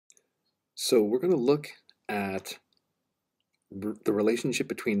So we're going to look at the relationship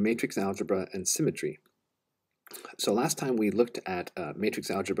between matrix algebra and symmetry. So last time we looked at matrix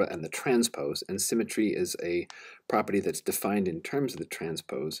algebra and the transpose, and symmetry is a property that's defined in terms of the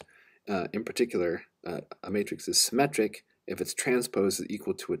transpose. In particular, a matrix is symmetric if its transpose is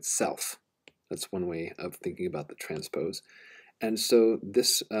equal to itself. That's one way of thinking about the transpose. And so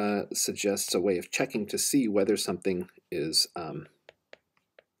this suggests a way of checking to see whether something is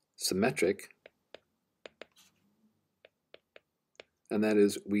symmetric. And that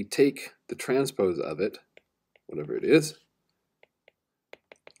is, we take the transpose of it, whatever it is,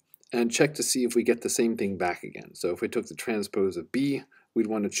 and check to see if we get the same thing back again. So if we took the transpose of B, we'd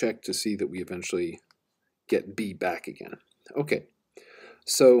want to check to see that we eventually get B back again. Okay,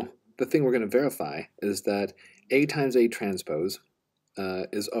 so the thing we're going to verify is that A times A transpose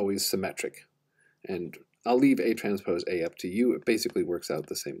is always symmetric. And I'll leave A transpose A up to you. It basically works out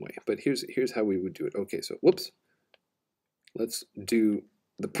the same way. But here's how we would do it. Okay, so whoops. Let's do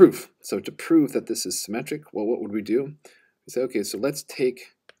the proof. So to prove that this is symmetric, well, what would we do? We say, okay, so let's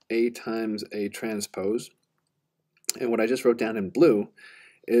take A times A transpose. And what I just wrote down in blue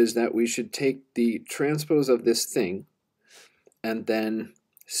is that we should take the transpose of this thing and then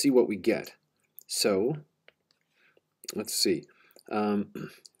see what we get. So let's see.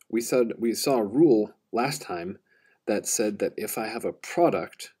 We saw a rule last time that said that if I have a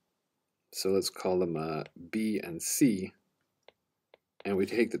product, so let's call them B and C, and we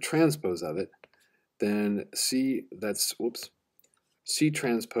take the transpose of it, then C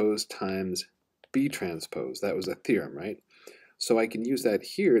transpose times B transpose. That was a theorem, right? So I can use that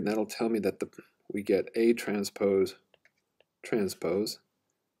here, and that'll tell me that we get A transpose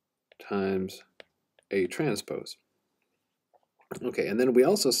times A transpose. Okay, and then we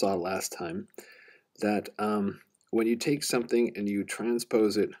also saw last time that when you take something and you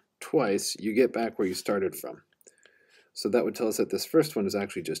transpose it twice, you get back where you started from. So that would tell us that this first one is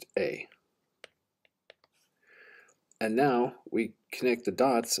actually just A. And now we connect the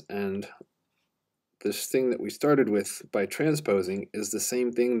dots, and this thing that we started with by transposing is the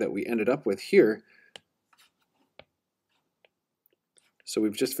same thing that we ended up with here. So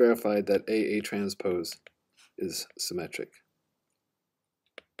we've just verified that A transpose is symmetric.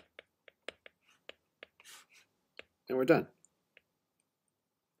 And we're done.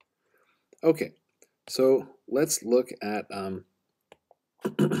 Okay, so let's look at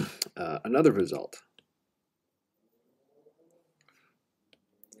another result.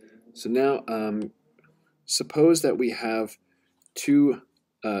 So now, suppose that we have two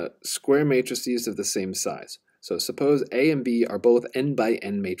square matrices of the same size. So suppose A and B are both n by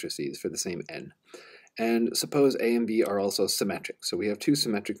n matrices for the same n. And suppose A and B are also symmetric. So we have two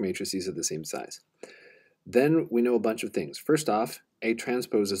symmetric matrices of the same size. Then we know a bunch of things. First off, A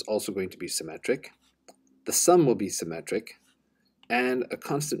transpose is also going to be symmetric. The sum will be symmetric. And a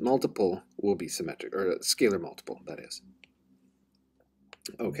constant multiple will be symmetric, or a scalar multiple, that is.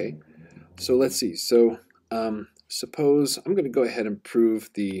 Okay, so let's see. So suppose I'm going to go ahead and prove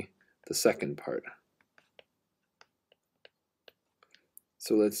the second part.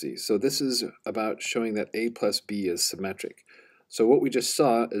 So let's see. So this is about showing that A plus B is symmetric. So what we just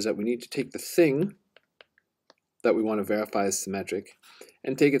saw is that we need to take the thing that we want to verify is symmetric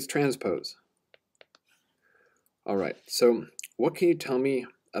and take its transpose. All right, so what can you tell me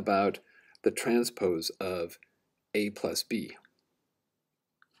about the transpose of A plus B?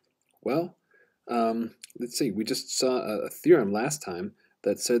 Well, let's see, we just saw a theorem last time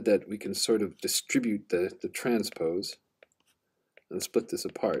that said that we can sort of distribute the transpose and split this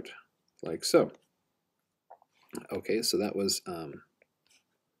apart, like so. Okay, so that was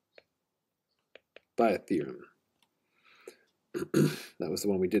by a theorem. That was the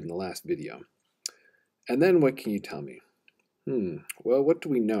one we did in the last video. And then what can you tell me? Well, what do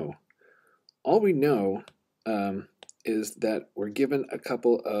we know? All we know is that we're given a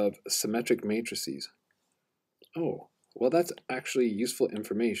couple of symmetric matrices. Oh, well, that's actually useful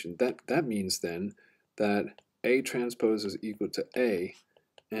information. That means then that A transpose is equal to A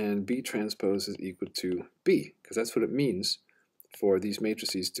and B transpose is equal to B, because that's what it means for these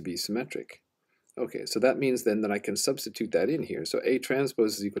matrices to be symmetric. Okay, so that means then that I can substitute that in here. So A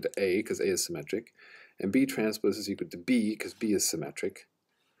transpose is equal to A because A is symmetric, and B transpose is equal to B because B is symmetric.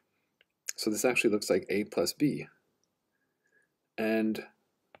 So this actually looks like A plus B. And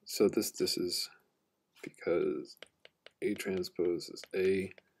so this is because A transpose is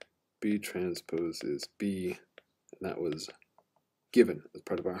A, B transpose is B, and that was given as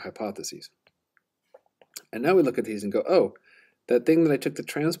part of our hypotheses. And now we look at these and go, oh, that thing that I took the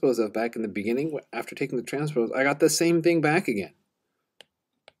transpose of back in the beginning, after taking the transpose, I got the same thing back again.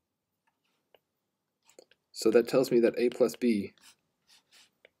 So that tells me that a plus b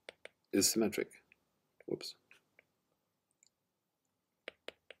is symmetric. Whoops.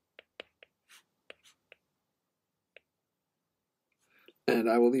 And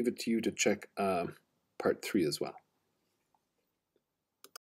I will leave it to you to check part 3 as well.